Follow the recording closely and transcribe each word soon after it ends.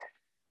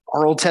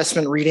Our Old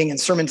Testament reading and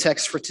sermon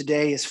text for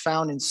today is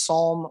found in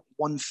Psalm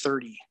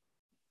 130.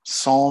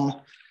 Psalm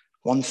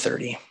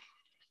 130.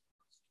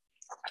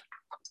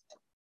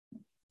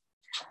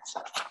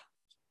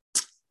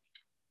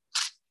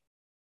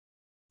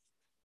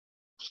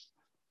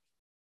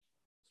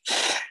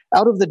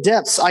 Out of the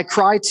depths I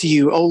cry to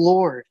you, O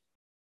Lord.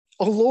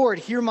 O Lord,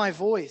 hear my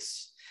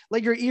voice.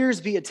 Let your ears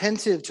be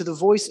attentive to the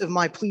voice of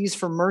my pleas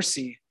for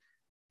mercy.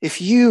 If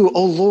you,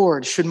 O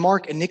Lord, should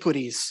mark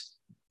iniquities,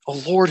 O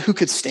Lord, who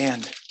could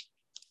stand?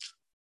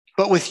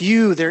 But with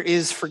you there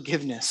is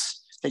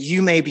forgiveness, that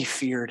you may be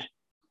feared.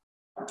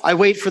 I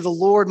wait for the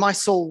Lord, my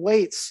soul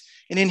waits,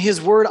 and in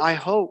his word I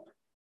hope.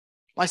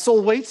 My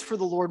soul waits for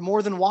the Lord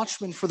more than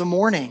watchmen for the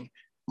morning,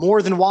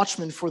 more than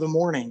watchmen for the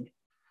morning.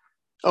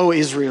 O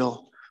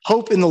Israel,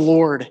 hope in the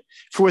Lord,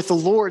 for with the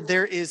Lord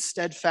there is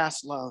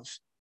steadfast love,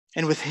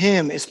 and with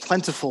him is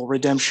plentiful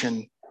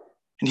redemption,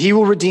 and he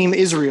will redeem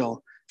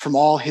Israel from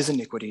all his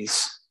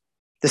iniquities.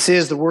 This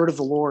is the word of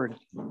the Lord.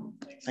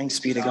 Thanks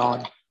be to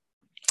God.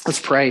 Let's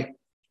pray.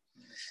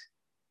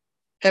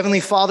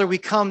 Heavenly Father, we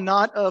come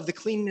not of the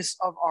cleanness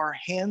of our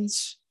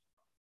hands,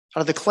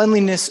 out of the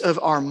cleanliness of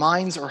our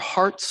minds or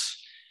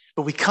hearts,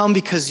 but we come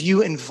because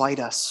you invite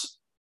us.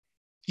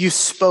 You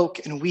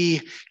spoke and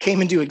we came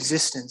into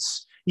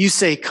existence. You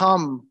say,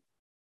 come,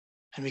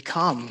 and we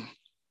come.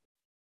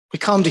 We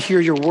come to hear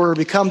your word.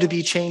 We come to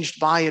be changed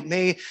by it.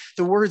 May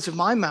the words of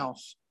my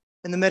mouth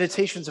and the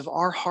meditations of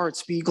our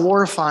hearts be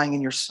glorifying in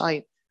your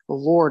sight, the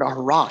Lord,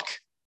 our rock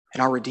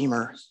and our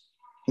Redeemer.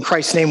 In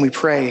Christ's name we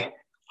pray.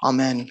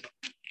 Amen.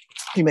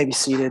 You may be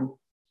seated.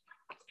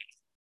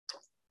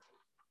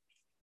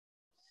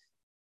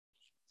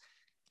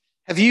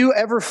 Have you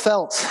ever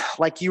felt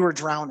like you were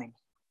drowning?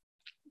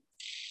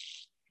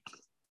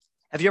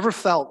 Have you ever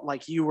felt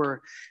like you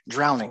were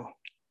drowning?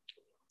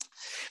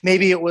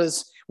 Maybe it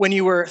was when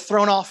you were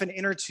thrown off an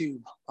inner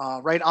tube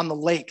right on the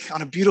lake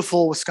on a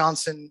beautiful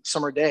Wisconsin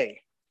summer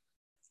day.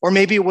 Or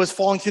maybe it was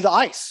falling through the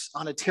ice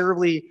on a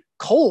terribly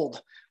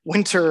cold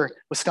winter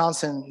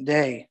Wisconsin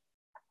day.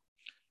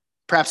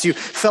 Perhaps you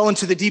fell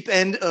into the deep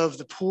end of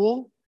the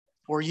pool,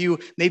 or you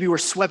maybe were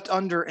swept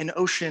under an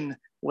ocean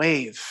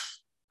wave.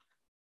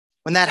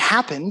 When that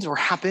happened or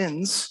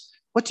happens,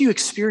 what do you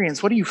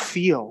experience? What do you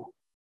feel?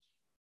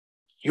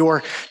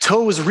 Your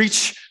toes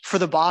reach for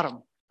the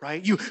bottom,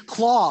 right? You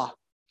claw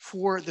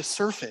for the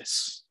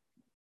surface.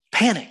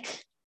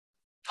 Panic,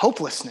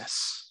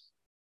 hopelessness,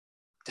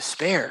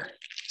 despair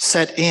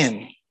set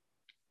in.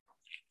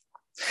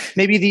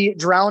 Maybe the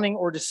drowning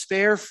or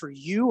despair for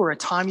you, or a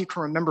time you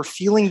can remember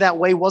feeling that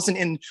way, wasn't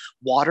in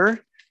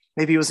water.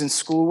 Maybe it was in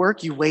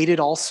schoolwork. You waited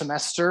all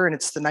semester and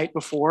it's the night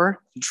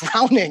before.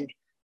 Drowning,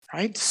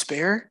 right?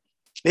 Despair.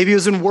 Maybe it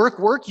was in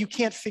work. You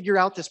can't figure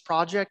out this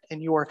project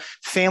and your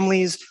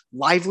family's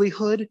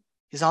livelihood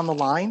is on the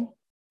line.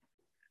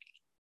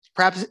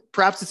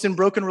 Perhaps it's in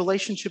broken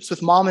relationships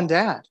with mom and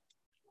dad.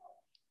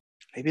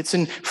 Maybe it's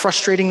in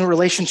frustrating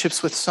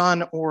relationships with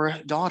son or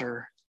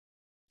daughter,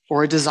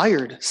 or a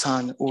desired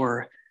son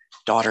or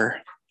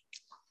daughter.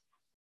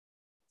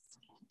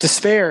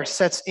 Despair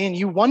sets in.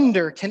 You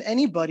wonder, can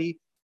anybody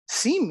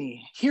see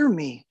me, hear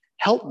me,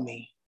 help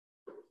me?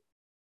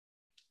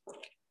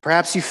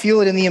 Perhaps you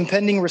feel it in the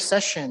impending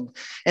recession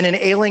and an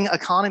ailing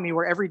economy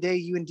where every day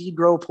you indeed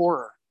grow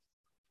poorer,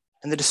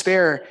 and the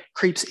despair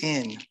creeps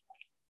in.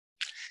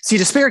 See,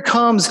 despair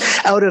comes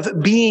out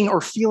of being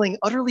or feeling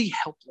utterly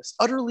helpless,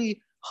 utterly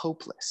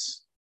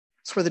hopeless.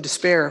 That's where the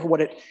despair,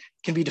 what it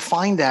can be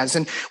defined as.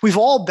 And we've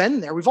all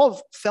been there. We've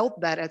all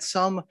felt that at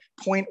some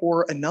point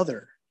or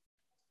another.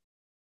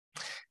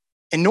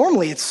 And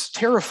normally it's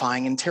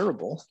terrifying and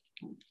terrible.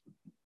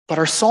 But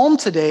our psalm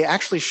today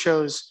actually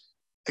shows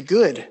a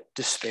good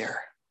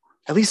despair,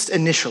 at least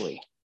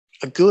initially,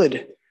 a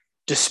good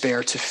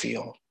despair to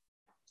feel.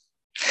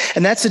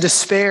 And that's a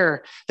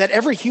despair that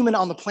every human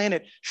on the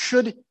planet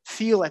should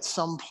feel at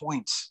some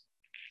point.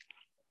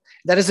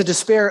 That is a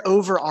despair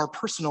over our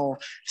personal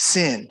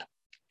sin.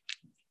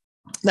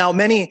 Now,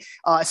 many,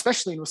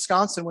 especially in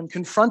Wisconsin, when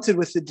confronted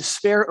with the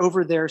despair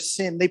over their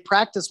sin, they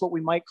practice what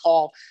we might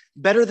call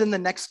better than the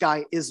next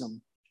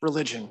guy-ism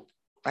religion.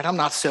 Right? I'm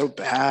not so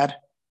bad.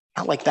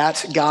 Not like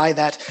that guy,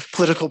 that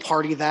political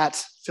party, that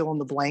fill in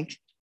the blank.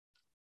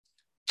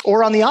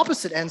 Or on the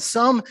opposite end,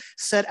 some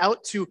set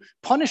out to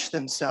punish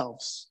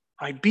themselves,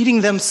 right?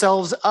 Beating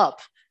themselves up,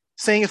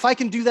 saying, if I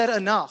can do that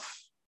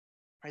enough,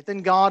 right, then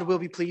God will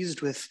be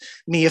pleased with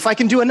me. If I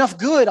can do enough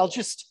good, I'll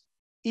just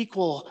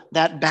equal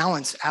that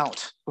balance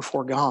out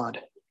before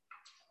God.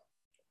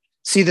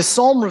 See, the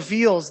psalm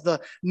reveals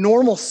the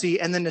normalcy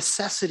and the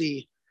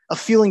necessity of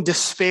feeling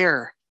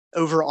despair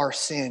over our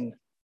sin.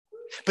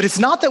 But it's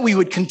not that we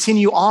would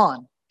continue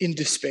on in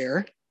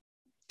despair,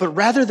 but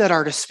rather that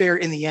our despair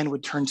in the end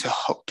would turn to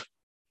hope.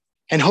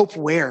 And hope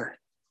where?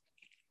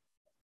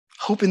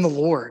 Hope in the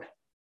Lord.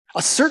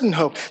 A certain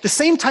hope. The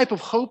same type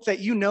of hope that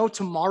you know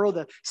tomorrow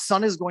the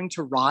sun is going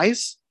to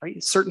rise,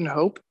 right? Certain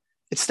hope.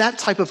 It's that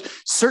type of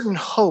certain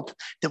hope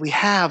that we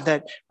have,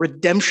 that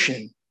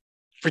redemption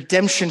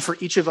for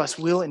each of us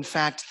will in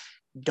fact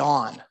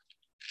dawn.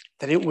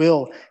 that it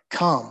will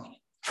come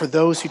for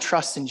those who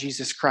trust in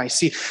Jesus Christ.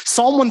 See,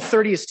 Psalm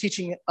 130 is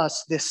teaching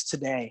us this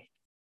today.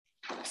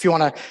 If you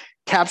want to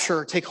capture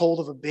or take hold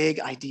of a big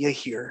idea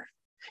here,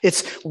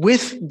 it's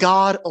with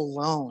God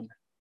alone,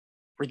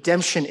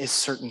 redemption is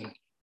certain.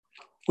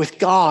 With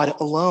God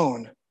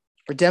alone,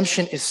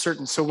 redemption is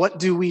certain. So what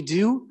do?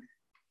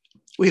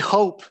 We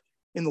hope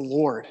in the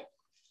Lord.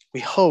 We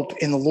hope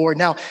in the Lord.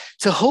 Now,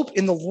 to hope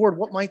in the Lord,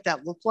 what might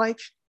that look like?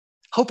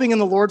 Hoping in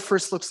the Lord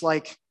first looks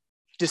like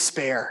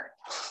despair.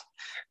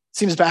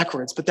 Seems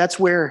backwards, but that's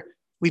where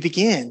we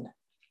begin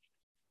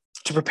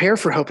to prepare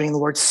for hoping in the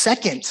Lord.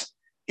 Second,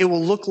 it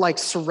will look like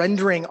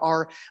surrendering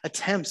our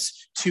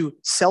attempts to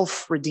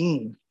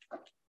self-redeem.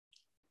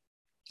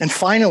 And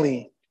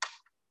finally,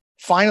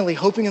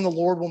 hoping in the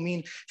Lord will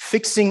mean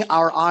fixing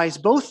our eyes,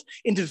 both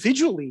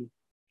individually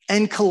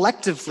and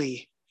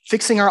collectively,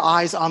 fixing our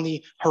eyes on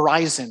the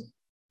horizon,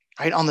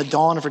 right? On the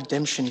dawn of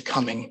redemption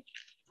coming.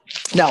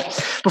 Now,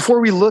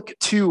 before we look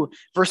to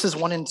verses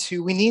 1 and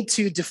 2, we need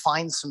to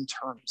define some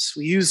terms.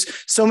 We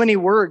use so many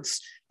words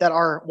that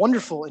are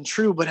wonderful and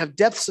true, but have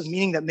depths of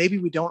meaning that maybe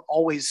we don't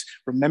always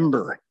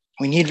remember.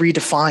 We need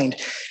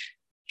redefined.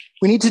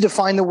 We need to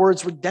define the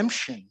words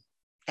redemption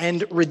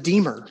and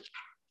redeemer.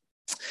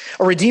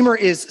 A redeemer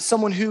is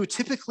someone who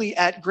typically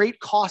at great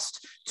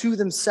cost to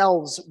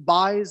themselves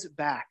buys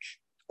back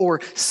or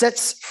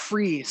sets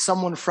free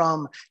someone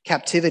from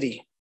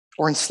captivity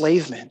or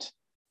enslavement.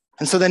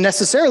 And so then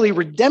necessarily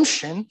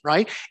redemption,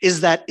 right,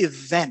 is that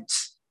event,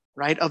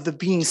 right, of the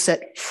being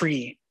set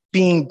free,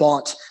 being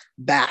bought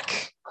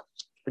back.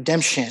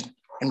 Redemption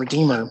and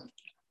redeemer.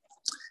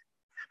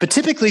 But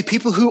typically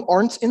people who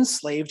aren't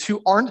enslaved,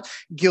 who aren't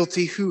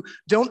guilty, who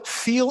don't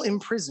feel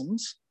imprisoned,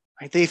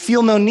 right, they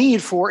feel no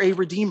need for a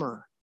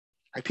redeemer.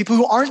 Right? People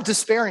who aren't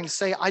despairing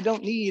say, I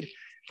don't need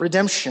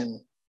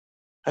redemption.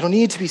 I don't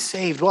need to be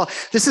saved. Well,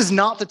 this is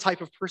not the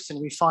type of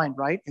person we find,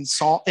 right,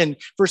 in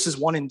verses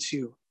 1 and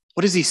 2.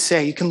 What does he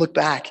say? You can look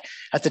back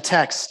at the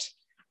text.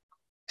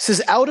 It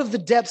says, out of the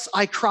depths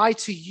I cry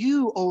to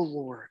you, O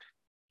Lord.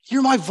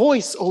 Hear my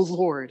voice, O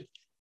Lord.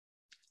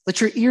 Let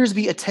your ears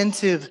be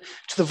attentive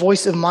to the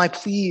voice of my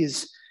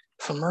pleas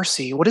for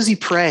mercy. What does he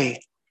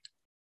pray?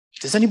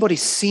 Does anybody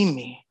see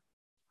me?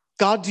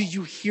 God, do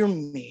you hear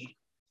me?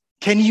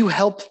 Can you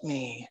help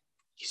me?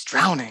 He's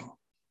drowning.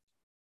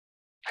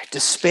 Right?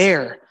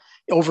 Despair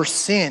over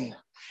sin.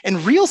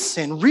 And real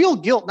sin, real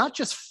guilt, not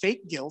just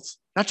fake guilt,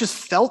 not just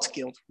felt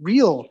guilt,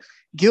 real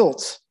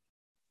guilt.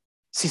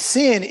 See,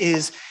 sin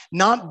is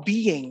not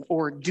being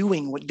or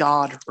doing what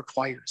God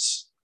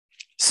requires.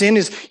 Sin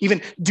is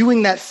even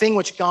doing that thing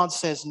which God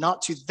says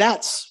not to.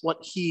 That's what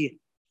he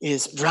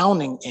is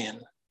drowning in.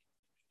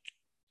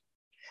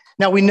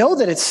 Now, we know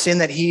that it's sin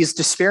that he is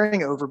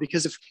despairing over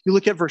because if you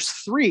look at verse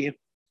 3, it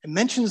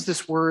mentions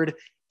this word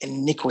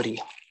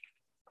iniquity.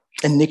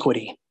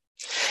 Iniquity.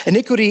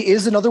 Iniquity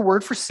is another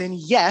word for sin,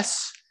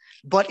 yes,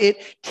 but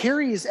it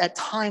carries at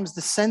times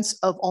the sense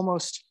of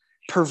almost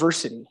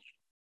perversity,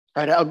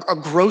 right? A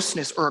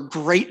grossness or a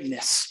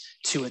greatness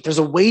to it. There's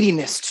a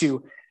weightiness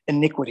to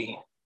iniquity.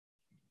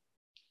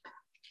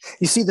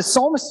 You see, the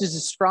psalmist is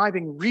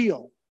describing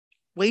real,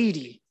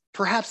 weighty,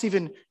 perhaps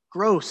even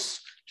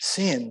gross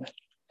sin.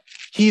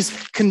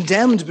 He's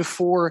condemned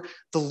before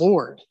the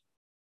Lord.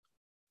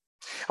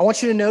 I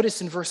want you to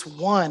notice in verse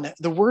 1,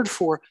 the word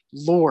for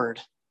Lord.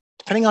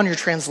 Depending on your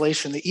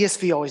translation, the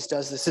ESV always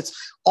does this. It's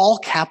all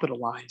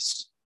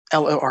capitalized,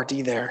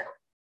 L-O-R-D there.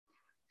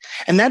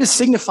 And that is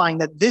signifying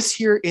that this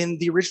here in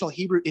the original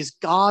Hebrew is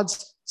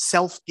God's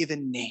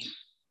self-given name.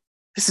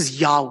 This is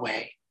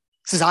Yahweh.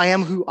 This is I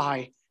am who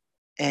I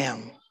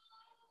am.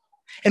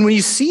 And when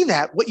you see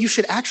that, what you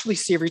should actually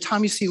see every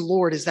time you see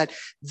Lord is that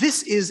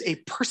this is a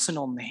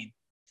personal name.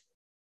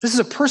 This is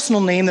a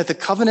personal name that the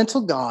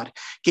covenantal God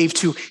gave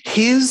to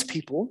his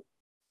people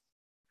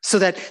so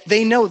that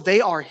they know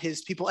they are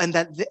his people and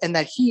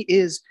that he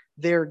is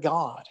their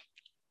God.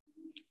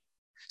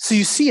 So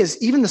you see,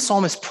 as even the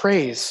psalmist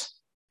prays,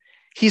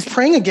 he's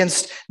praying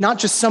against not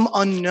just some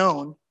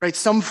unknown, right?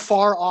 Some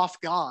far off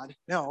God.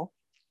 No,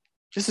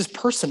 this is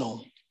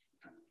personal.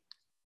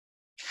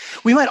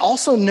 We might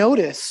also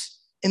notice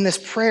in this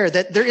prayer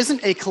that there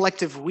isn't a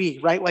collective we,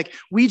 right? Like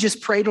we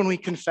just prayed when we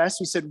confessed.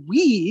 We said,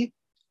 we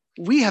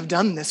have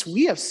done this.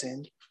 We have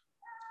sinned.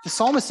 The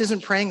psalmist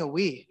isn't praying a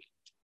we.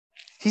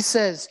 He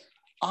says,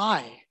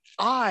 I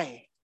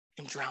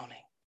am drowning.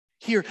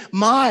 Hear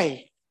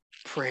my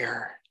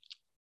prayer.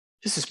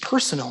 This is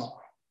personal.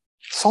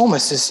 The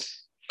psalmist is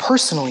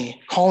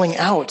personally calling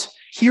out,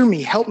 hear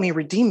me, help me,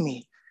 redeem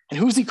me. And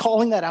who's he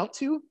calling that out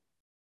to?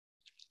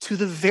 To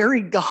the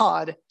very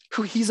God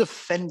who he's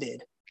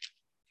offended.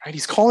 Right?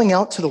 He's calling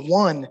out to the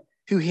one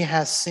who he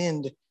has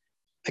sinned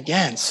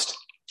against.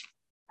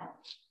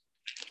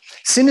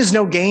 Sin is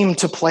no game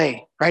to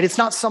play, right? It's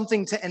not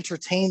something to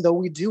entertain, though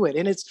we do it.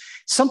 And it's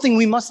something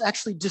we must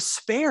actually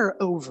despair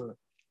over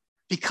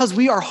because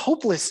we are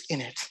hopeless in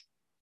it.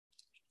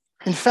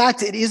 In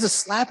fact, it is a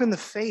slap in the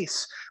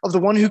face of the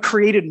one who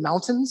created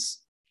mountains,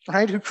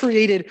 right? Who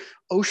created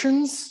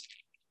oceans.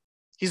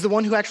 He's the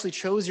one who actually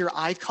chose your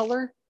eye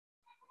color.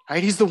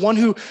 right? He's the one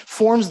who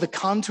forms the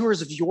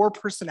contours of your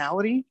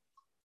personality.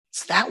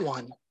 It's that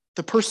one,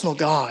 the personal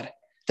God,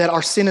 that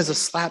our sin is a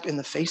slap in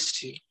the face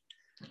to.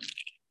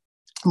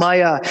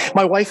 My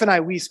wife and I,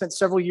 we spent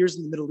several years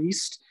in the Middle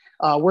East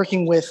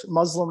working with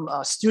Muslim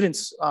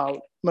students,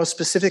 most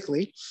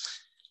specifically.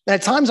 And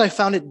at times I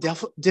found it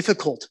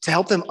difficult to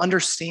help them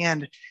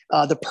understand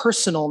the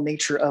personal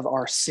nature of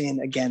our sin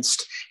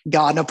against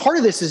God. Now, part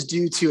of this is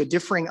due to a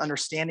differing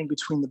understanding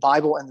between the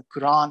Bible and the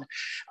Quran.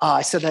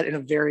 I said that in a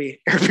very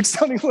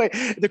Arabic-sounding way,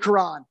 the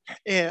Quran,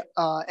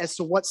 as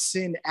to what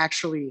sin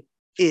actually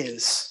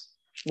is,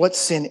 what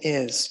sin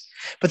is.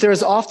 But there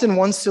is often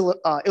one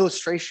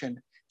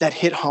illustration that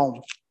hit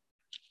home.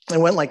 It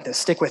went like this.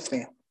 Stick with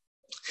me.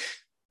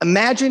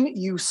 Imagine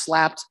you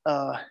slapped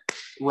a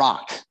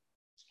rock.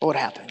 What would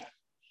happen?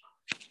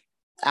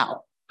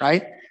 Ow,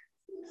 right?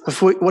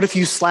 What if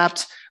you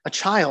slapped a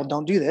child?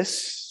 Don't do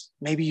this.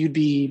 Maybe you'd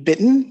be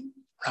bitten,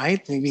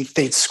 right? Maybe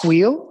they'd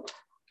squeal.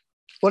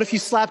 What if you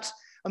slapped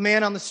a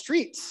man on the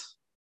street?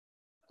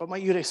 What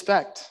might you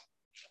expect?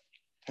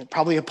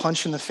 Probably a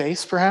punch in the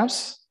face,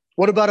 perhaps.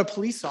 What about a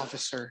police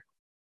officer?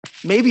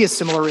 Maybe a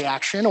similar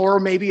reaction, or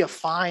maybe a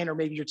fine, or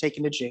maybe you're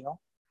taken to jail.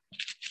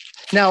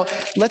 Now,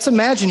 let's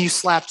imagine you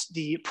slapped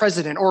the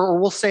president, or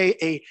we'll say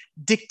a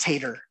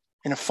dictator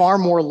in a far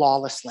more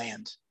lawless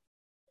land.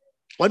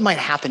 What might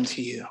happen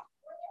to you?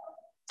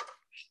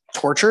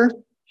 Torture?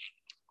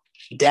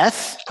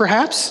 Death,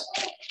 perhaps?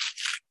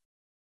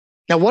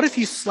 Now, what if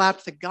you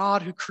slapped the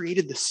God who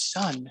created the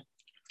sun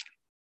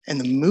and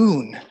the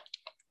moon?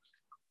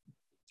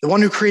 The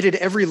one who created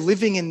every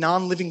living and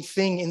non-living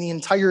thing in the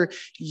entire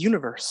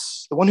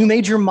universe. The one who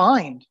made your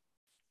mind,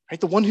 right?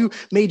 The one who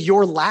made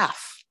your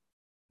laugh.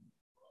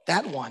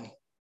 That one.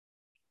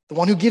 The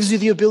one who gives you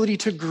the ability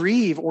to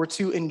grieve or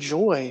to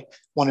enjoy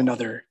one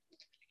another.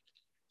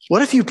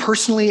 What if you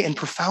personally and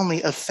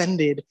profoundly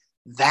offended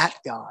that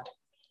God?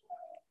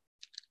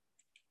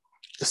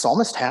 The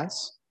psalmist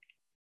has.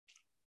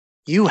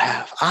 You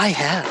have. I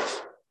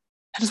have.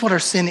 That is what our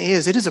sin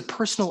is. It is a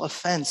personal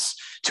offense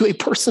to a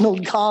personal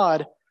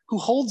God who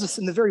holds us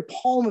in the very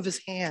palm of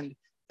his hand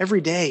every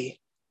day.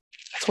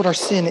 That's what our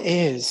sin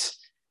is.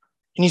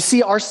 And you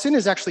see, our sin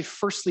is actually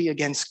firstly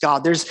against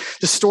God. There's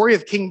the story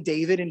of King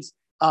David in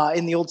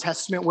the Old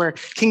Testament where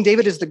King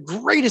David is the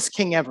greatest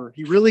king ever.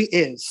 He really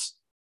is.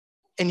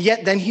 And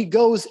yet then he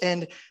goes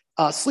and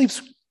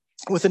sleeps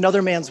with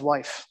another man's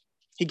wife.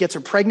 He gets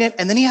her pregnant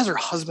and then he has her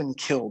husband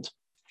killed.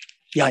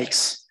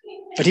 Yikes.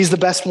 But he's the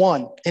best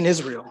one in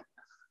Israel,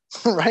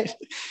 right?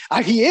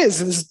 He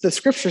is. The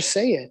scriptures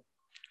say it.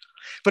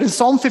 But in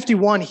Psalm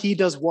 51, he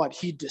does what?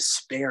 He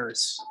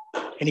despairs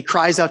and he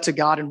cries out to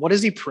God. And what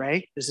does he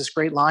pray? There's this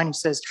great line. He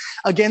says,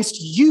 against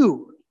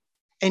you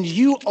and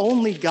you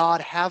only, God,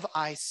 have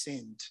I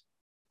sinned.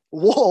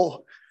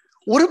 Whoa.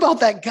 What about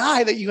that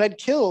guy that you had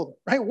killed,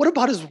 right? What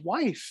about his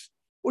wife?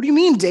 What do you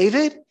mean,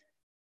 David?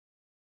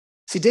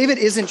 See, David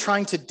isn't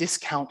trying to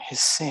discount his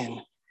sin,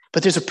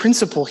 but there's a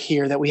principle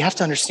here that we have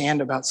to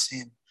understand about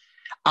sin.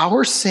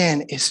 Our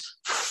sin is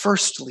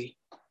firstly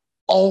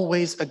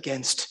always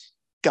against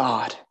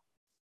God.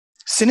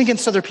 Sin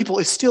against other people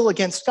is still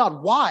against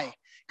God. Why?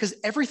 Because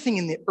everything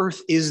in the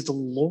earth is the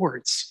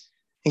Lord's,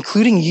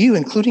 including you,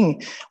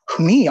 including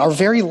me. Our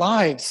very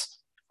lives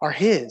are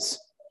his.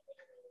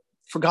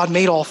 For God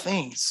made all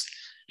things.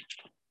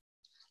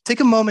 Take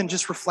a moment and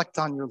just reflect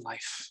on your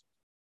life.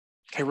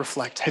 Okay,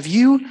 reflect. Have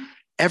you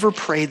ever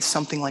prayed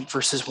something like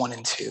verses 1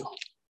 and 2?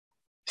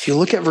 If you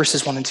look at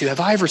verses 1 and 2, have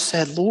I ever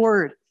said,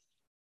 Lord,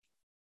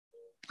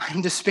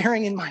 I'm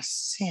despairing in my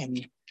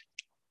sin.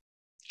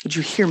 Would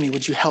you hear me?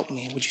 Would you help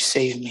me? Would you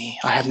save me?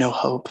 I have no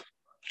hope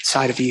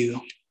outside of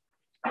you.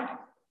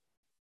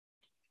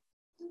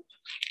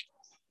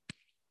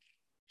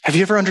 Have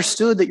you ever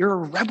understood that you're a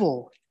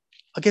rebel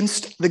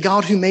against the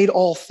God who made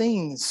all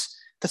things,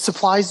 that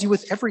supplies you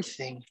with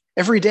everything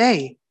every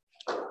day?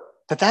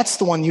 That's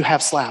the one you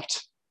have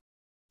slapped.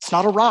 It's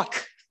not a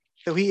rock,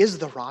 though he is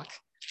the rock,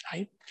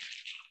 right?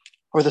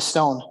 Or the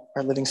stone,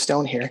 our living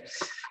stone here.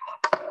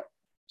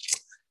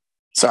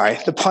 Sorry,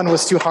 the pun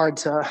was too hard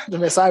to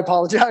miss. I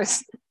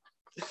apologize.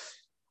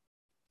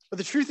 But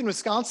the truth in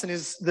Wisconsin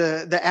is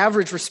the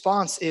average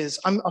response is,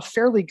 I'm a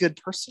fairly good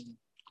person.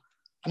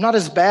 I'm not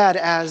as bad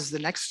as the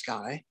next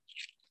guy.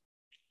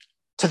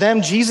 To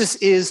them, Jesus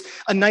is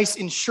a nice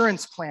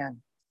insurance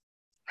plan,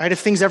 right? If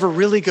things ever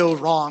really go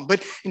wrong.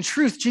 But in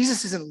truth,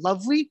 Jesus isn't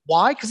lovely.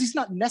 Why? Because he's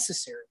not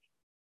necessary,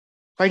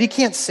 right? He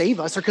can't save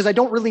us, or because I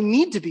don't really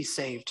need to be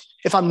saved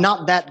if I'm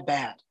not that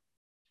bad.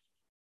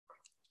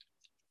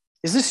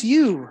 Is this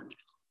you?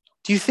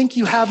 Do you think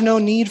you have no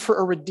need for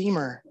a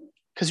redeemer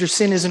because your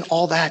sin isn't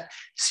all that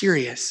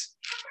serious?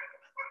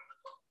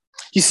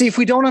 You see, if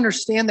we don't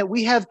understand that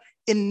we have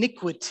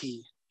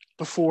iniquity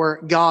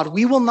before God,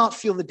 we will not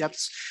feel the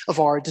depths of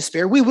our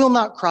despair. We will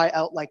not cry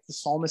out like the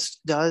psalmist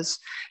does.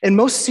 And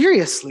most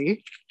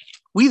seriously,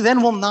 we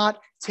then will not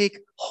take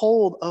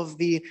hold of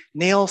the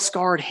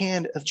nail-scarred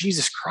hand of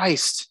Jesus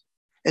Christ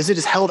as it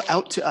is held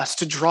out to us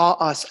to draw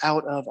us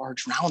out of our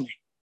drowning.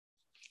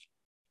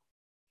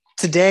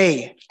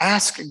 Today,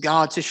 ask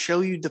God to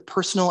show you the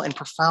personal and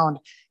profound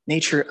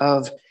nature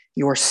of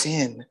your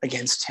sin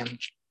against him.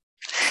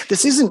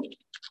 This isn't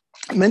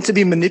meant to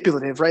be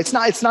manipulative, right?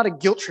 It's not a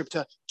guilt trip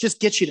to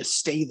just get you to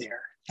stay there.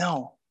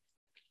 No.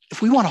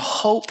 If we want to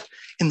hope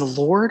in the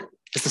Lord,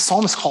 as the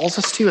psalmist calls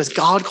us to, as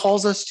God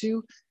calls us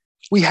to,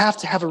 we have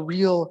to have a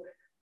real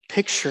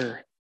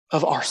picture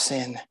of our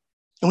sin.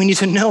 And we need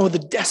to know the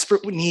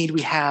desperate need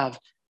we have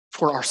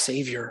for our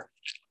Savior.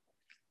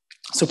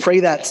 So pray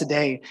that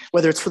today,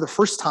 whether it's for the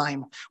first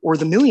time or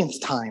the millionth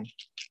time.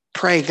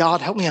 Pray, God,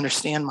 help me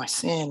understand my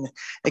sin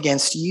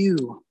against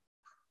you.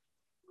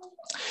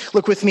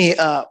 Look with me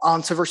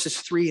on to verses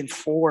 3 and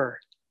 4,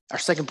 our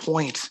second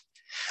point.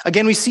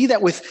 Again, we see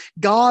that with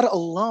God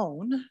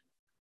alone,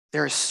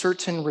 there is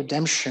certain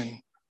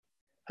redemption.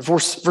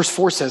 Verse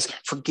 4 says,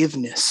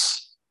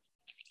 forgiveness.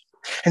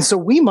 And so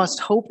we must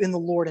hope in the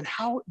Lord. And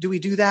how do we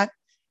do that?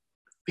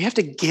 We have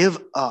to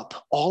give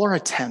up all our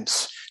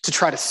attempts to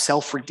try to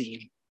self-redeem.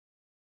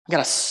 You got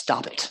to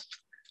stop it.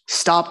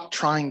 Stop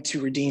trying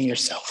to redeem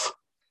yourself.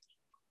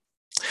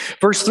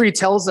 Verse 3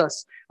 tells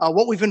us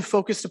what we've been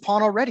focused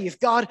upon already. If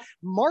God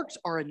marked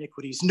our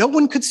iniquities, no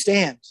one could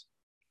stand.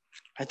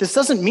 Right? This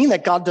doesn't mean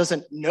that God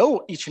doesn't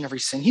know each and every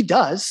sin. He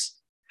does.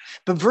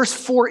 But verse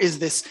 4 is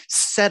this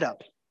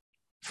setup.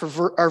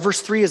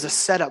 Verse 3 is a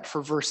setup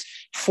for verse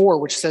 4,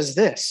 which says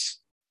this: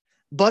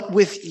 but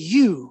with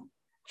you,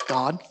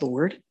 God,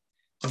 Lord,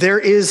 there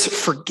is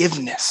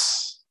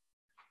forgiveness.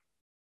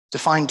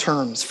 Define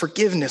terms.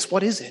 Forgiveness,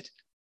 what is it?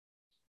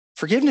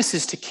 Forgiveness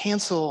is to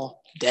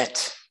cancel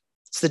debt.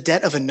 It's the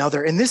debt of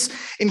another. And this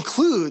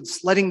includes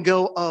letting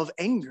go of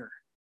anger.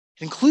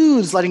 It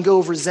includes letting go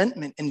of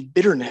resentment and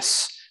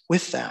bitterness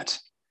with that.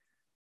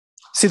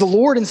 See, the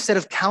Lord, instead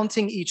of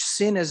counting each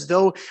sin as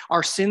though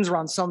our sins were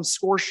on some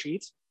score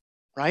sheet,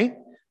 right?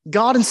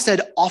 God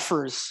instead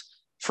offers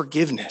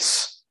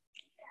forgiveness.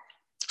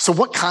 So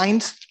what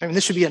kind? I mean,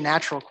 this should be a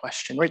natural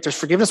question, right? There's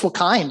forgiveness. What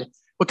kind?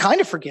 What kind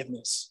of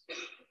forgiveness?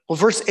 Well,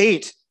 verse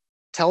 8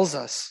 tells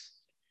us,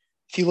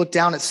 if you look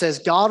down, it says,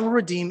 God will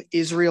redeem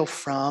Israel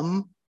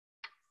from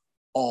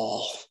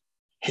all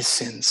his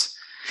sins.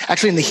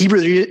 Actually, in the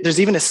Hebrew, there's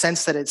even a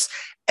sense that it's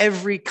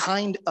every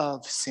kind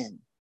of sin,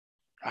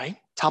 right?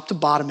 Top to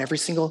bottom, every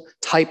single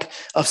type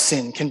of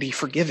sin can be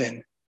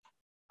forgiven.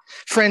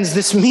 Friends,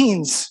 this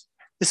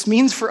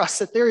means for us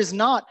that there is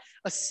not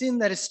a sin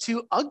that is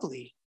too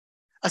ugly,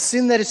 a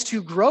sin that is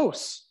too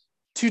gross,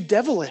 too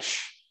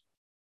devilish,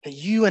 that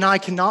you and I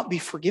cannot be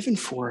forgiven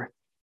for.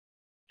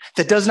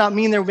 That does not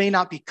mean there may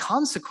not be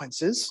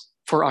consequences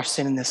for our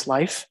sin in this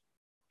life.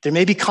 There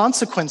may be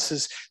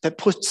consequences that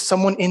put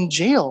someone in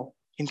jail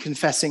in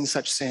confessing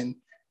such sin,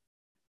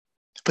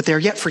 but they're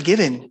yet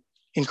forgiven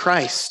in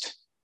Christ.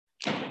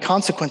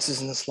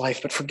 Consequences in this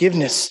life, but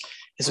forgiveness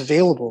is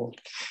available.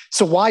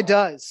 So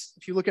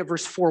if you look at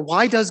verse 4,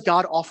 why does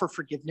God offer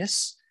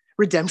forgiveness,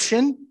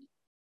 redemption?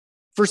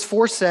 Verse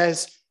 4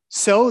 says,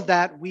 so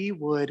that we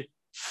would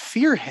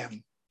fear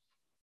him.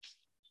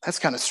 That's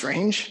kind of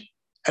strange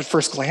at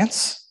first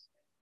glance.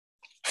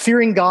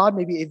 Fearing God,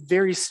 maybe a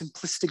very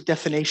simplistic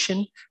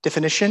definition,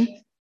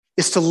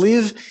 is to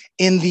live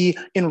in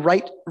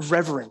right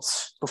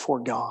reverence before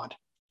God.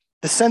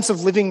 The sense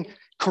of living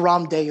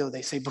coram Deo,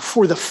 they say,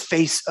 before the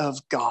face of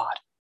God,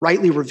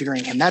 rightly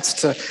revering him. That's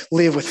to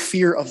live with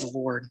fear of the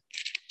Lord.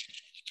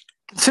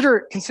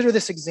 Consider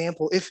this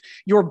example. If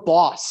your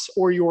boss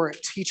or your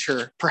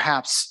teacher,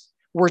 perhaps,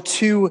 were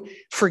to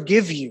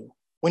forgive you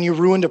when you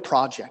ruined a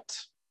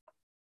project,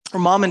 or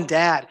mom and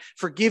dad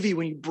forgive you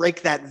when you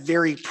break that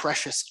very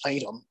precious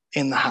item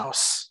in the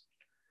house,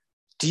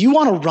 do you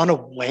want to run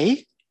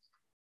away?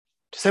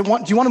 Do you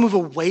want to move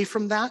away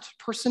from that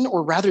person,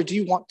 or rather do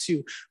you want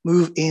to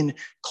move in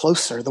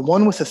closer? The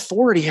one with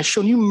authority has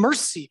shown you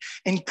mercy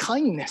and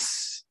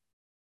kindness.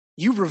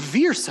 You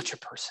revere such a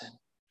person.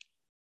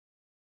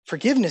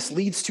 Forgiveness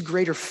leads to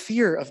greater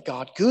fear of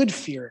God, good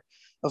fear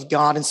of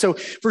God. And so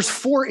verse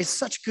 4 is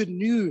such good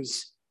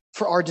news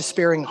for our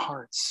despairing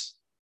hearts.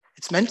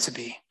 It's meant to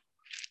be.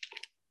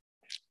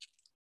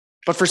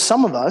 But for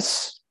some of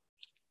us,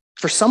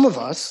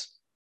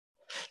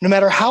 no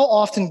matter how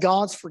often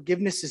God's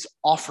forgiveness is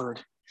offered,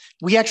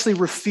 we actually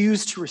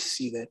refuse to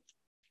receive it,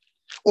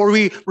 or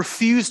we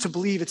refuse to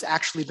believe it's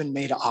actually been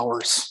made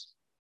ours.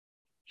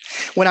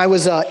 When I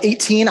was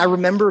 18, I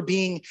remember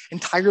being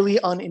entirely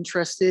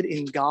uninterested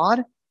in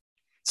God.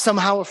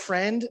 Somehow a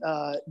friend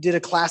did a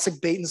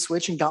classic bait and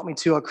switch and got me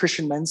to a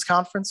Christian men's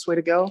conference. Way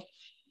to go.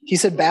 He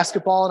said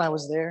basketball, and I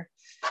was there.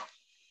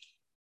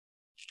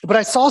 But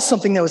I saw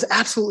something that was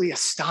absolutely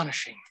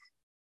astonishing.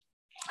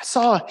 I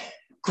saw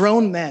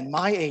grown men,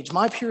 my age,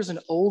 my peers and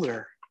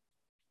older.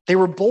 They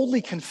were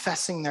boldly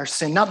confessing their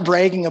sin, not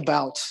bragging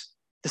about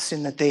the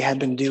sin that they had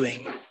been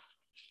doing.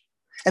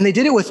 And they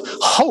did it with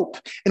hope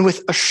and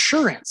with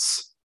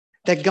assurance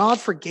that God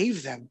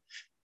forgave them.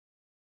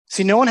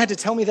 See, no one had to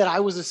tell me that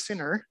I was a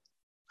sinner.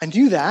 I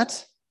knew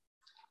that.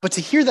 But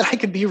to hear that I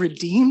could be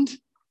redeemed,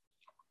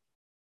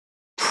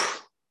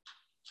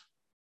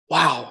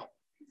 wow.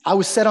 I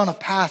was set on a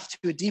path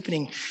to a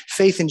deepening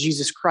faith in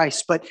Jesus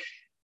Christ. But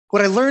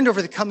what I learned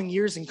over the coming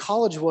years in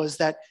college was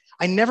that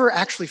I never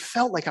actually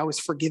felt like I was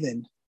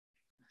forgiven.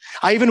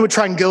 I even would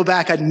try and go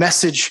back. I'd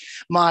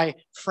message my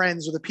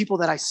friends or the people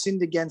that I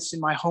sinned against in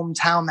my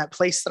hometown, that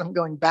place that I'm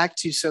going back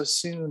to so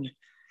soon.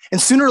 And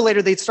sooner or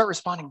later, they'd start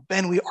responding,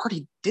 Ben, we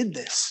already did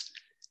this.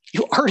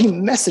 You already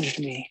messaged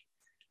me.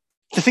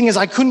 The thing is,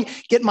 I couldn't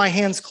get my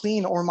hands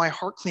clean or my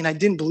heart clean. I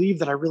didn't believe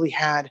that I really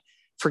had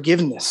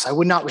forgiveness. I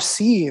would not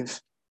receive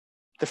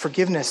the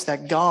forgiveness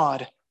that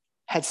God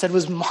had said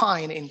was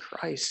mine in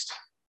Christ.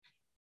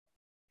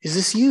 Is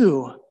this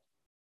you?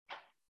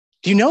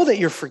 Do you know that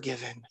you're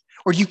forgiven?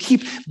 Or do you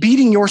keep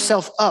beating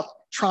yourself up,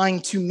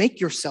 trying to make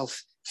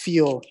yourself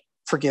feel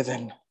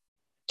forgiven?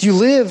 Do you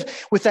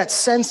live with that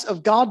sense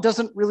of God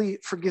doesn't really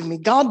forgive me?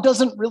 God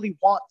doesn't really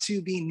want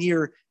to be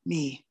near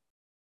me.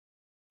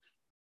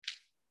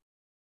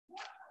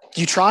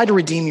 Do you try to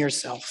redeem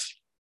yourself?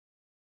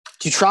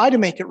 Do you try to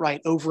make it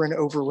right over and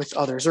over with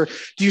others? Or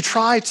do you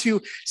try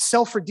to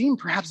self-redeem,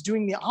 perhaps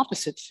doing the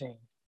opposite thing?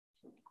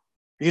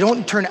 You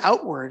don't turn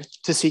outward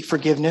to seek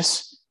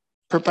forgiveness,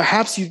 but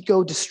perhaps you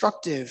go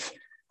destructive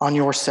on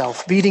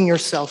yourself, beating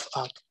yourself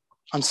up.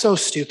 I'm so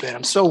stupid.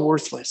 I'm so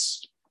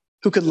worthless.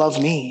 Who could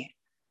love me?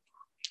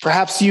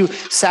 Perhaps you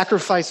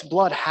sacrifice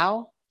blood.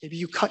 How? Maybe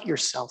you cut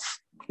yourself.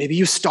 Maybe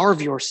you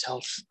starve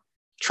yourself,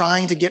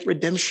 trying to get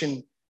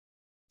redemption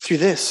through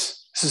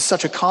this. This is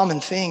such a common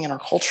thing in our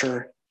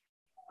culture.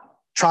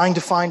 Trying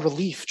to find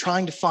relief,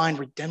 trying to find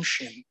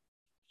redemption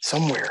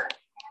somewhere.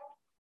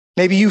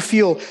 Maybe you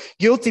feel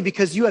guilty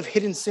because you have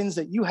hidden sins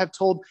that you have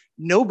told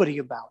nobody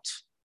about.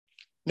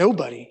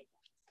 Nobody.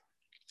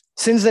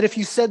 Sins that if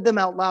you said them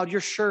out loud,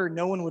 you're sure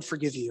no one would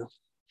forgive you.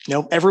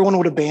 No, everyone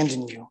would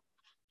abandon you.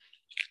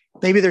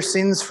 Maybe they're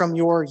sins from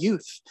your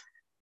youth.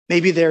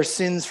 Maybe they're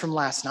sins from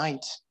last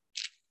night.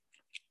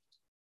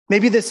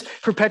 Maybe this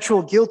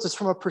perpetual guilt is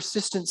from a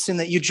persistent sin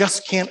that you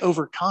just can't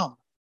overcome.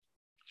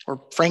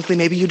 Or frankly,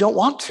 maybe you don't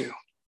want to.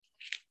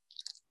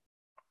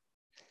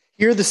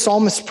 Here, the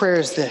psalmist's prayer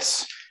is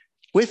this: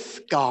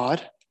 with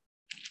God,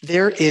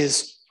 there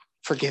is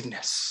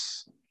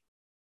forgiveness.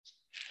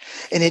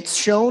 And it's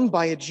shown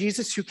by a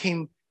Jesus who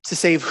came to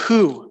save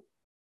who?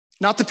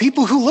 Not the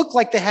people who look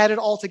like they had it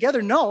all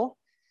together. No,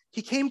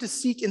 he came to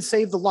seek and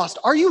save the lost.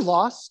 Are you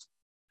lost?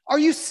 Are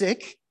you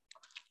sick?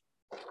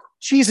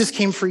 Jesus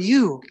came for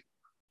you.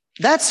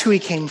 That's who he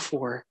came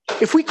for.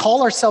 If we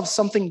call ourselves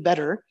something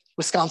better,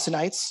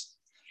 Wisconsinites,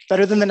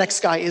 better than the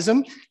next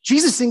guyism,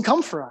 Jesus didn't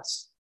come for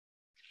us.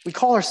 We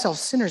call ourselves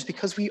sinners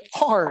because we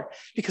are,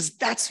 because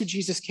that's who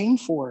Jesus came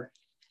for.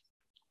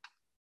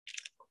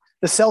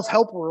 The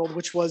self-help world,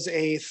 which was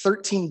a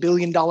 $13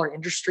 billion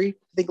industry,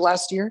 I think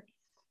last year,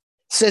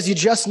 says you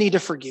just need to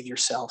forgive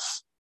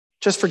yourself.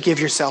 Just forgive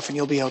yourself and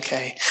you'll be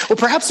okay. Well,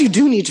 perhaps you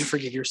do need to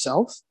forgive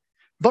yourself,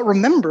 but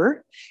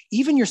remember,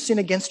 even your sin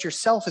against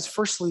yourself is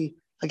firstly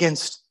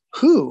against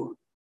who?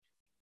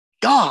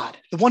 God,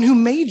 the one who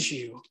made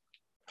you.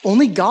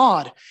 Only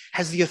God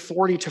has the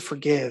authority to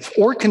forgive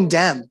or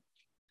condemn.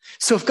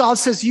 So if God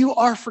says you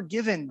are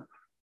forgiven,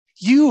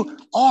 you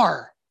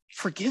are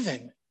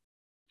forgiven.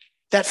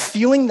 That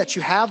feeling that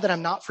you have that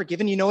I'm not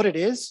forgiven, you know what it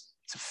is?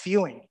 It's a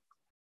feeling.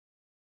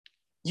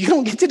 You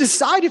don't get to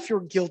decide if you're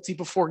guilty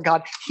before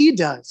God. He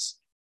does.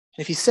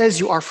 And if he says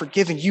you are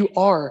forgiven, you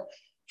are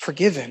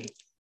forgiven.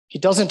 He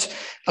doesn't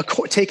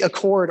take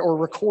accord or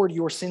record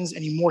your sins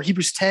anymore.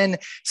 Hebrews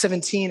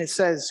 10:17, it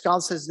says, God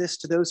says this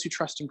to those who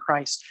trust in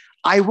Christ: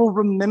 I will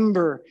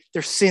remember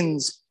their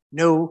sins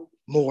no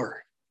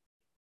more.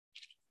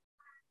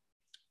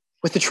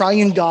 With the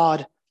triune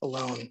God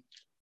alone,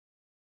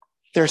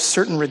 there's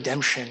certain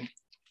redemption.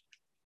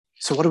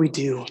 So what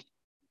do?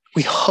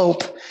 We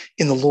hope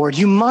in the Lord.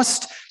 You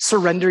must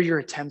surrender your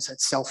attempts at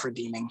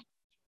self-redeeming.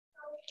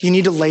 You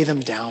need to lay them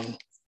down.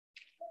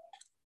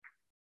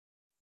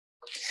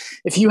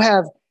 If you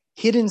have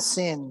hidden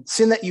sin,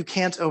 sin that you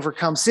can't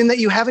overcome, sin that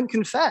you haven't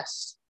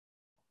confessed,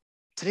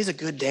 today's a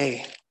good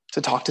day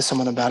to talk to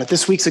someone about it.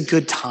 This week's a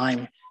good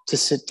time to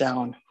sit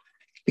down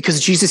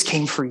because Jesus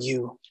came for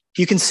you.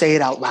 You can say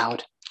it out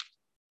loud.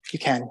 You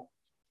can.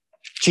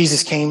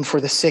 Jesus came for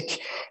the sick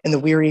and the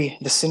weary,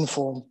 the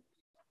sinful.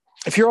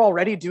 If you're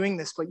already doing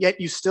this, but yet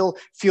you still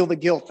feel the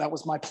guilt, that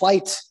was my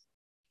plight,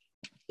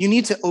 you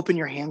need to open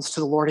your hands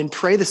to the Lord and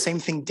pray the same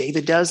thing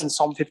David does in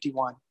Psalm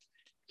 51.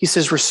 He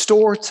says,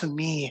 restore to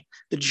me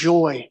the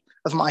joy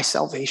of my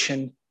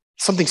salvation.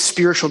 Something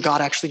spiritual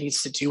God actually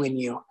needs to do in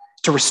you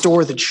to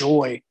restore the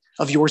joy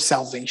of your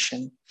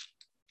salvation.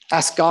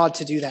 Ask God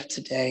to do that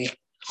today.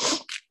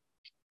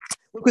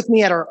 Look with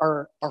me at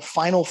our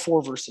final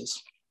 4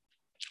 verses.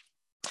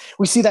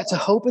 We see that to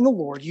hope in the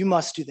Lord, you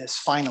must do this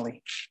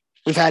finally.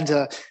 We've had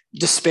to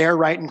despair,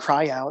 right, and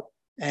cry out,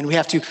 and we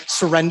have to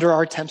surrender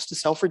our attempts to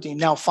self-redeem.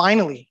 Now,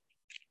 finally,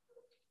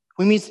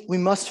 we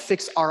must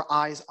fix our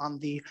eyes on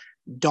the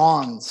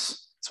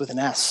dawns, it's with an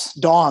S,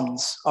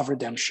 dawns of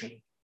redemption.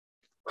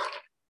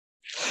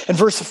 In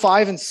verses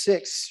 5 and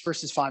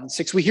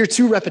 6, we hear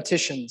 2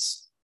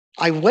 repetitions.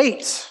 I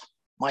wait,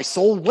 my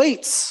soul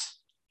waits.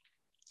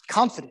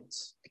 confident,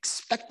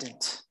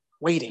 expectant,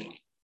 waiting.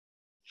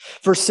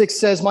 Verse 6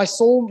 says, my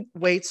soul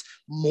waits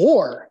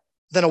more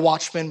than a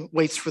watchman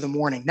waits for the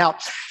morning. Now,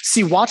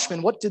 see,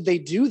 watchmen, what did they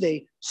do?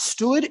 They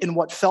stood in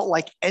what felt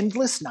like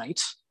endless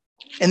night,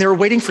 and they were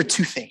waiting for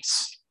two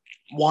things.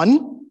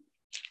 One,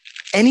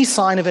 any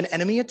sign of an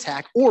enemy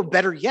attack, or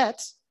better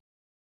yet,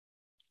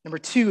 number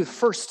two,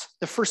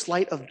 the first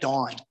light of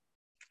dawn,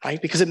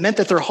 right? Because it meant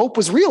that their hope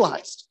was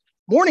realized.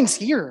 Morning's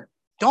here.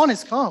 Dawn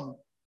has come.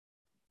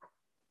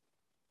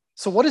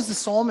 So what is the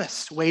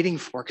psalmist waiting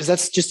for? Because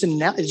that's just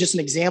an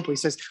example. He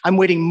says, I'm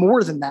waiting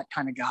more than that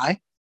kind of guy.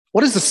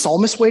 What is the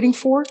psalmist waiting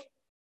for? It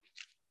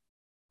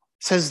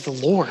says the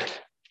Lord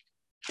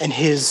and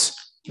his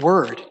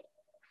word.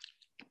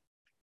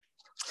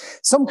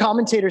 Some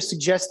commentators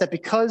suggest that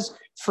because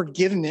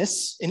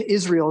forgiveness in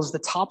Israel is the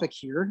topic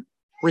here,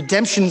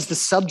 redemption is the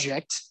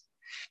subject,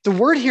 the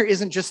word here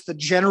isn't just the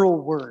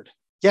general word.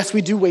 Yes,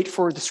 we do wait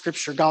for the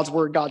scripture, God's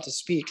word, God to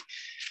speak,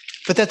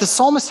 but that the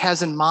psalmist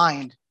has in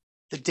mind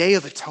the Day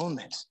of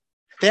Atonement.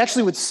 They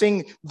actually would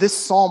sing this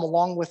psalm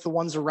along with the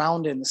ones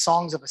around it, the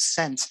songs of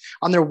ascent,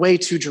 on their way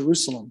to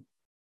Jerusalem,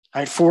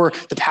 right, for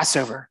the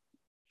Passover.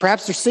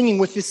 Perhaps they're singing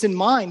with this in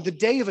mind, the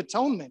Day of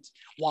Atonement.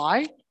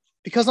 Why?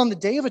 Because on the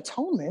Day of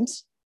Atonement,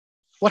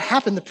 what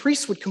happened? The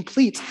priests would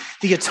complete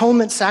the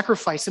atonement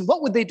sacrifice. And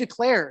what would they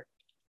declare?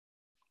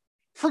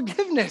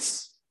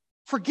 Forgiveness.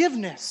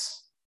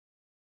 Forgiveness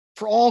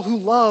for all who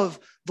love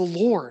the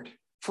Lord,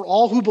 for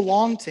all who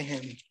belong to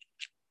him.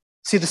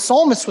 See, the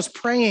psalmist was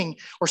praying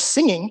or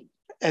singing,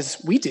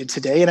 as we did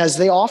today, and as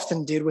they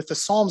often did with the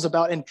Psalms,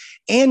 about an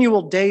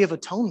annual Day of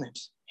Atonement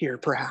here,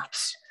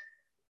 perhaps.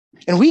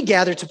 And we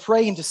gather to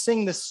pray and to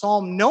sing this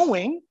psalm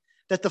knowing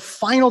that the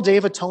final Day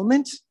of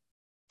Atonement,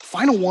 the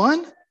final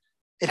one,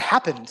 it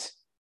happened.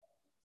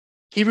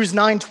 Hebrews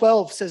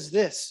 9:12 says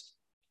this.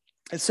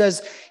 It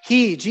says,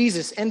 he,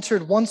 Jesus,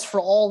 entered once for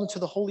all into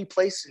the holy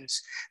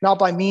places, not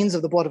by means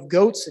of the blood of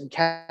goats and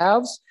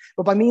calves,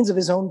 but by means of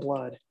his own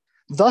blood,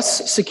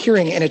 thus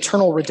securing an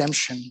eternal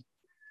redemption.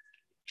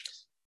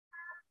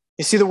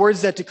 You see, the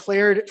words that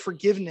declared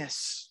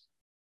forgiveness,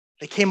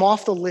 they came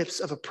off the lips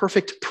of a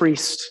perfect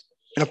priest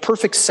and a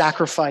perfect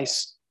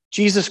sacrifice,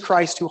 Jesus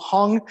Christ, who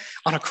hung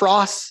on a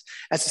cross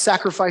as a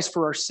sacrifice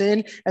for our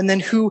sin, and then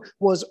who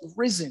was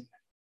risen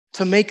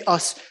to make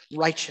us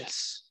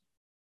righteous.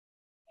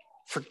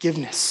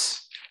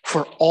 Forgiveness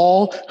for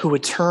all who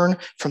would turn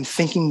from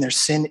thinking their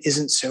sin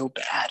isn't so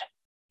bad.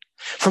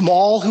 From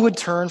all who would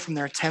turn from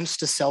their attempts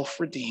to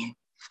self-redeem.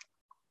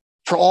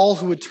 For all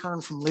who would turn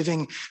from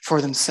living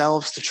for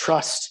themselves to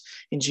trust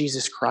in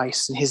Jesus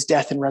Christ and his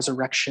death and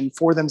resurrection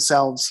for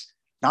themselves,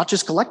 not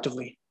just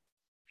collectively,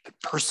 but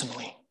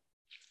personally.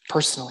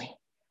 Personally.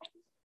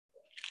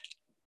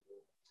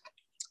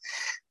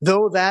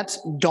 Though that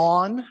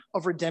dawn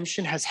of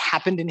redemption has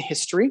happened in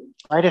history,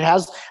 right? It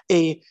has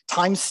a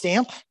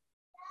timestamp.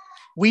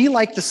 We,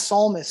 like the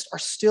psalmist, are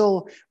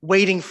still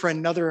waiting for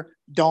another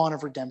dawn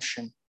of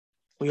redemption.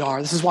 We are.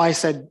 This is why I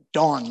said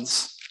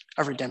dawns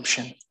of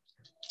redemption.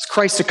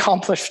 Christ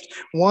accomplished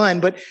one,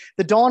 but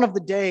the dawn of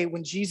the day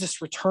when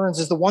Jesus returns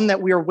is the one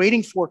that we are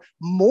waiting for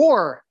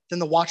more than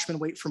the watchmen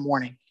wait for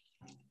morning.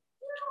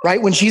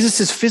 Right? When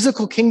Jesus'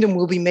 physical kingdom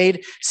will be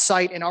made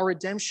sight and our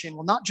redemption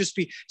will not just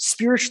be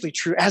spiritually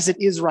true as it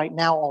is right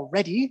now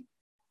already,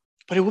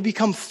 but it will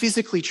become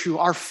physically true,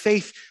 our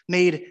faith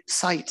made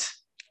sight.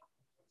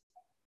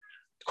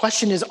 The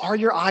question is, are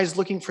your eyes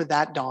looking for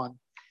that dawn?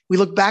 We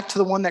look back to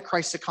the one that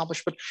Christ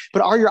accomplished,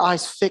 but are your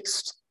eyes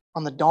fixed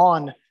on the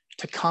dawn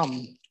to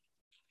come?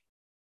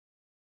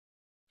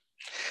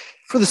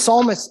 For the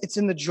psalmist, it's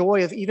in the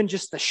joy of even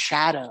just the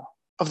shadow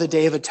of the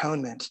Day of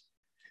Atonement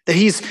that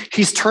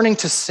he's turning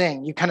to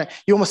sing. You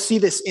almost see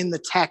this in the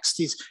text.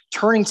 He's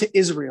turning to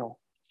Israel.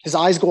 His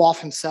eyes go off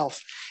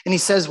himself. And he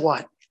says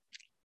what?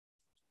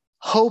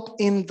 Hope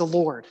in the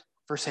Lord,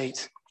 verse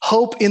 8.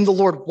 Hope in the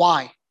Lord.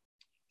 Why?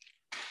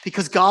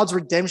 Because God's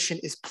redemption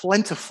is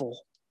plentiful.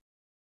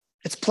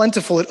 It's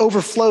plentiful. It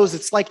overflows.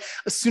 It's like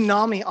a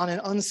tsunami on an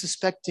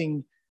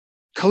unsuspecting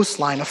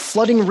coastline, a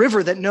flooding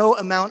river that no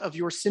amount of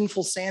your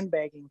sinful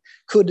sandbagging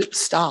could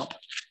stop.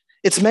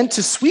 It's meant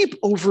to sweep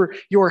over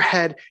your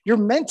head. You're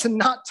meant to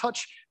not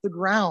touch the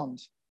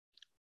ground.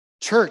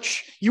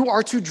 Church, you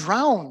are to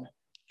drown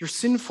your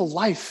sinful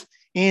life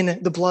in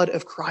the blood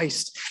of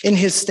Christ, in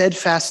his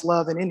steadfast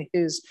love, and in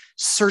his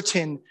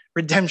certain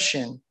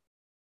redemption.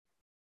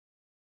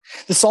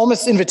 The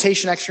psalmist's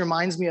invitation actually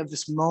reminds me of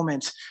this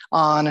moment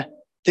on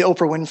the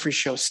Oprah Winfrey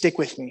Show. Stick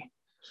with me.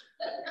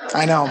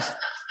 I know.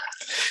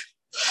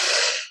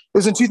 It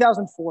was in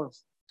 2004.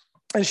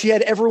 And she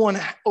had everyone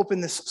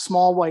open this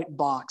small white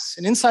box.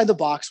 And inside the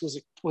box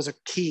was a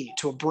key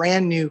to a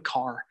brand new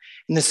car.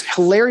 And this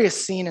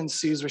hilarious scene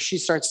ensues where she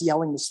starts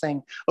yelling this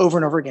thing over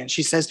and over again.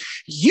 She says,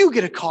 you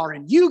get a car,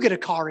 and you get a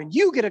car, and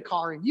you get a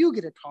car, and you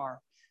get a car.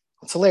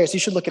 It's hilarious. You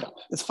should look it up.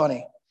 It's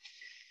funny.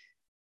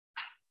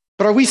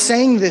 But are we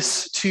saying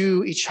this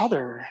to each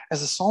other as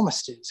the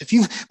psalmist is? If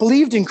you've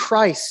believed in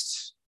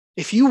Christ,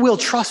 if you will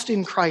trust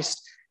in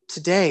Christ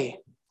today,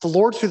 the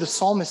Lord through the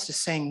psalmist is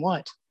saying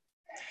what?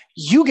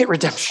 You get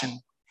redemption.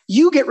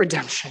 You get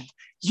redemption.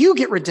 You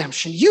get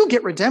redemption. You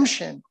get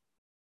redemption.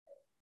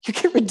 You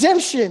get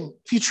redemption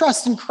if you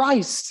trust in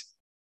Christ.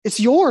 It's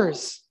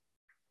yours.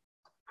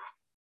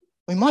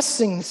 We must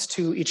sing this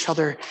to each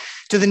other.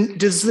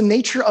 Does the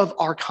nature of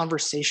our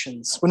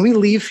conversations, when we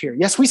leave here,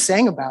 yes, we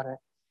sang about it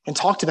and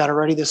talked about it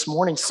already this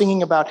morning,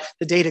 singing about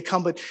the day to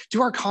come, but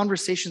do our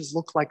conversations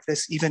look like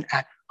this even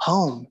at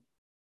home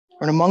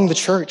or among the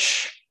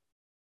church?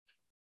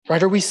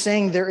 Right? Are we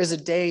saying there is a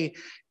day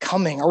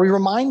coming? Are we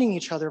reminding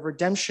each other of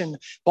redemption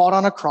bought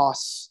on a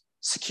cross,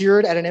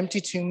 secured at an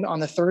empty tomb on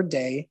the third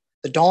day,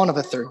 the dawn of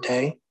a third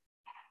day?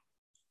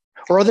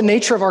 Or are the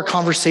nature of our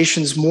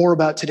conversations more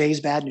about today's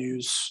bad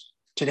news,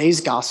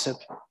 today's gossip,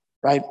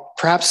 right?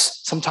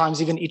 Perhaps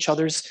sometimes even each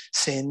other's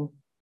sin,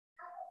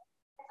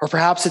 or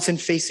perhaps it's in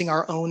facing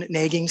our own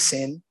nagging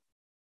sin.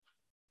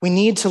 We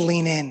need to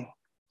lean in.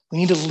 We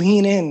need to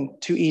lean in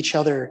to each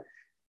other,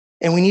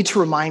 and we need to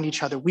remind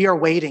each other we are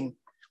waiting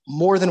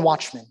more than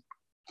watchmen.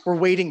 We're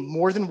waiting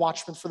more than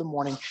watchmen for the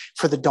morning,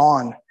 for the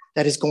dawn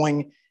that is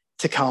going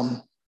to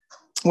come.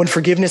 When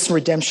forgiveness and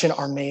redemption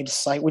are made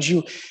sight, would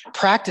you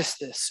practice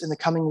this in the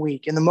coming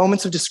week? In the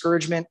moments of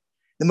discouragement,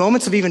 the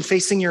moments of even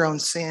facing your own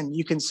sin,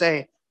 you can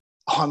say,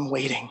 oh, I'm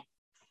waiting.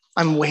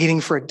 I'm waiting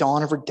for a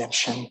dawn of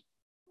redemption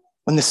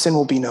when the sin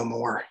will be no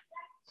more.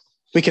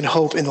 We can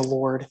hope in the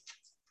Lord.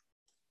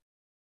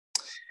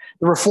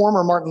 The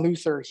reformer Martin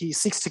Luther, he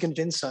seeks to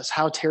convince us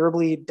how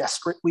terribly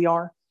desperate we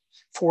are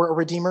for a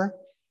Redeemer,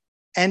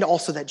 and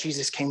also that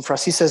Jesus came for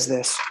us. He says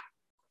this.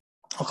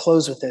 I'll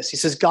close with this. He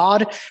says,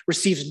 God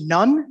receives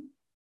none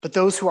but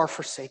those who are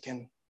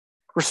forsaken,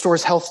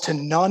 restores health to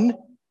none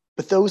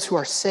but those who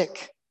are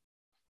sick,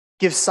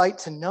 gives sight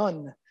to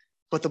none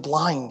but the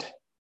blind,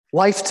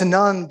 life to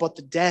none but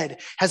the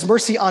dead, has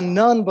mercy on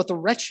none but the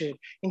wretched,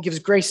 and gives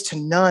grace to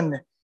none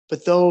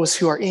but those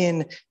who are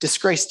in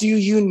disgrace. Do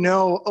you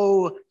know,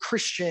 O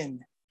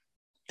Christian,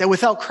 that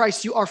without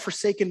Christ you are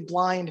forsaken,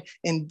 blind,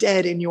 and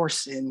dead in your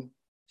sin?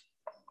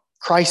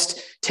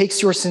 Christ takes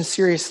your sin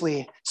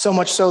seriously, so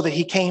much so that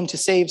he came to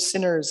save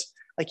sinners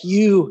like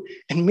you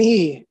and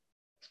me.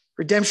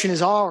 Redemption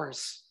is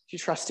ours if you're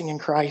trusting in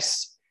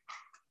Christ.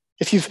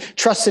 If you've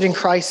trusted in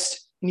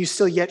Christ and you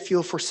still yet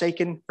feel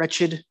forsaken,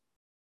 wretched,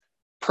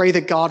 pray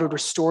that God would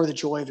restore the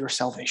joy of your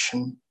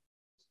salvation.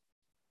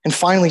 And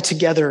finally,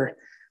 together,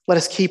 let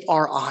us keep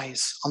our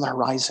eyes on the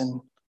horizon.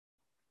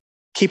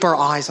 Keep our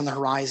eyes on the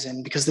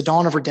horizon, because the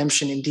dawn of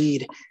redemption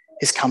indeed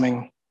is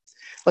coming.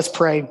 Let's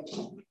pray.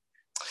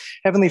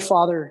 Heavenly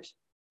Father,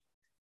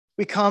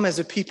 we come as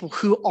a people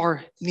who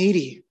are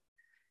needy,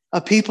 a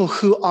people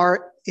who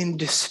are in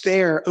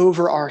despair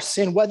over our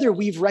sin, whether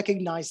we've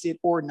recognized it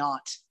or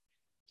not.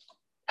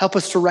 Help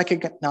us to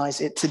recognize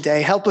it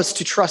today. Help us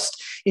to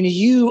trust in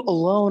you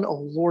alone, O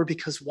Lord,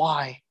 because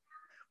why?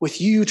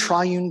 With you,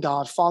 triune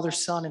God, Father,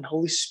 Son, and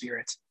Holy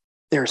Spirit,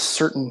 there is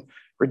certain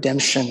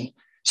redemption.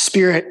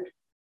 Spirit,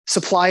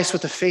 supply us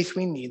with the faith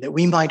we need, that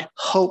we might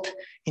hope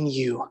in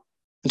you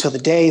until the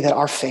day that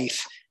our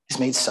faith is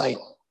made sight.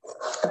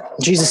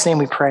 In Jesus' name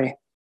we pray.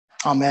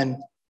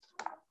 Amen.